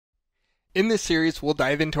In this series, we'll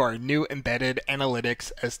dive into our new Embedded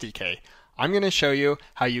Analytics SDK. I'm going to show you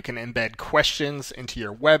how you can embed questions into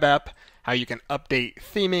your web app, how you can update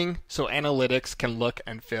theming so analytics can look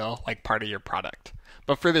and feel like part of your product.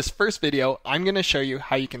 But for this first video, I'm going to show you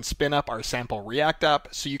how you can spin up our sample React app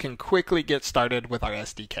so you can quickly get started with our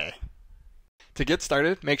SDK. To get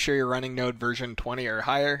started, make sure you're running Node version 20 or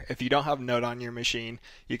higher. If you don't have Node on your machine,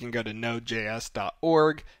 you can go to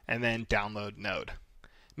nodejs.org and then download Node.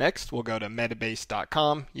 Next, we'll go to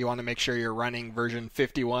metabase.com. You want to make sure you're running version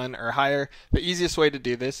 51 or higher. The easiest way to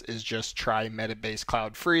do this is just try Metabase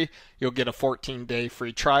Cloud free. You'll get a 14-day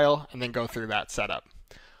free trial and then go through that setup.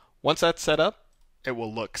 Once that's set up, it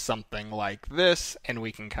will look something like this, and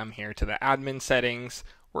we can come here to the admin settings.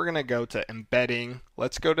 We're going to go to embedding.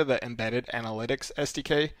 Let's go to the Embedded Analytics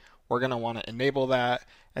SDK. We're going to want to enable that,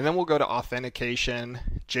 and then we'll go to authentication,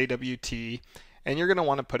 JWT, and you're going to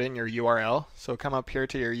want to put in your URL. So come up here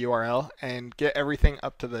to your URL and get everything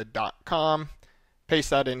up to the .com, paste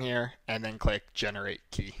that in here, and then click Generate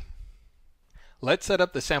Key. Let's set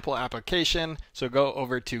up the sample application. So go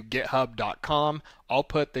over to github.com. I'll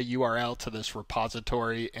put the URL to this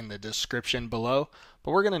repository in the description below,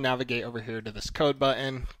 but we're going to navigate over here to this code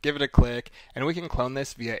button, give it a click, and we can clone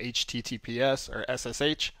this via HTTPS or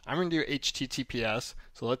SSH. I'm going to do HTTPS,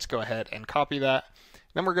 so let's go ahead and copy that.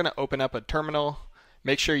 Then we're going to open up a terminal.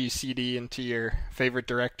 Make sure you cd into your favorite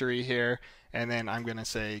directory here, and then I'm going to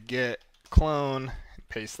say git clone,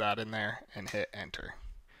 paste that in there, and hit enter.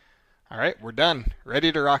 All right, we're done.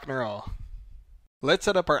 Ready to rock and roll. Let's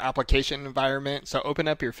set up our application environment. So open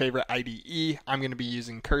up your favorite IDE. I'm going to be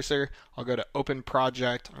using Cursor. I'll go to Open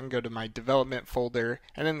Project. I'm going to go to my development folder,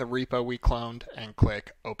 and then the repo we cloned, and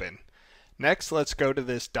click Open. Next, let's go to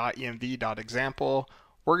this .env.example.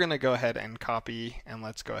 We're going to go ahead and copy, and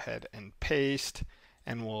let's go ahead and paste,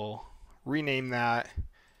 and we'll rename that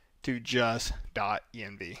to just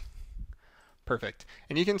 .env. Perfect.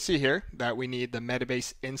 And you can see here that we need the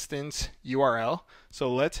Metabase instance URL.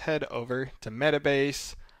 So let's head over to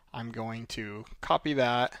Metabase. I'm going to copy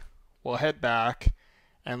that. We'll head back,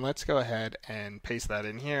 and let's go ahead and paste that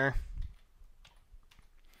in here.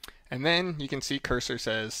 And then you can see Cursor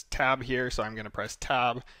says tab here, so I'm going to press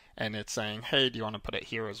tab, and it's saying, hey, do you want to put it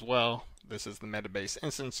here as well? This is the Metabase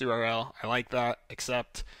instance URL. I like that,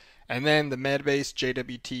 accept. And then the Metabase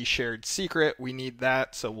JWT shared secret, we need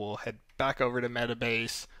that, so we'll head back over to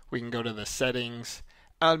Metabase. We can go to the settings,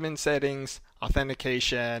 admin settings,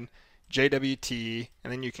 authentication, JWT,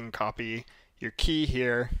 and then you can copy your key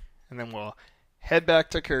here, and then we'll head back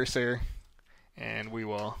to Cursor, and we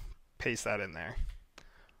will paste that in there.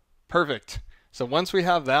 Perfect. So once we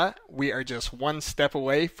have that, we are just one step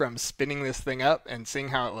away from spinning this thing up and seeing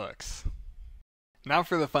how it looks. Now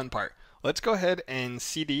for the fun part. Let's go ahead and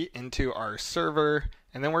cd into our server,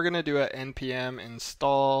 and then we're going to do a npm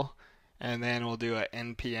install, and then we'll do a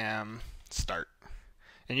npm start.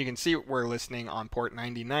 And you can see we're listening on port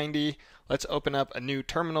 9090. Let's open up a new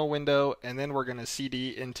terminal window, and then we're going to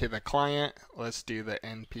cd into the client. Let's do the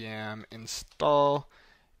npm install,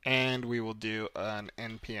 and we will do an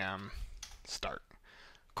npm start.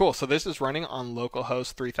 Cool, so this is running on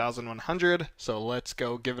localhost 3100, so let's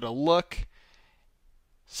go give it a look.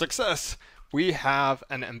 Success! We have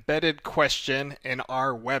an embedded question in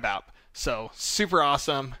our web app. So super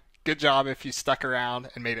awesome. Good job if you stuck around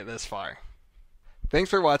and made it this far. Thanks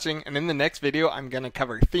for watching, and in the next video I'm going to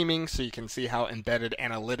cover theming so you can see how embedded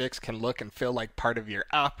analytics can look and feel like part of your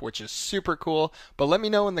app, which is super cool. But let me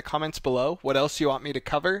know in the comments below what else you want me to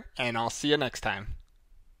cover, and I'll see you next time.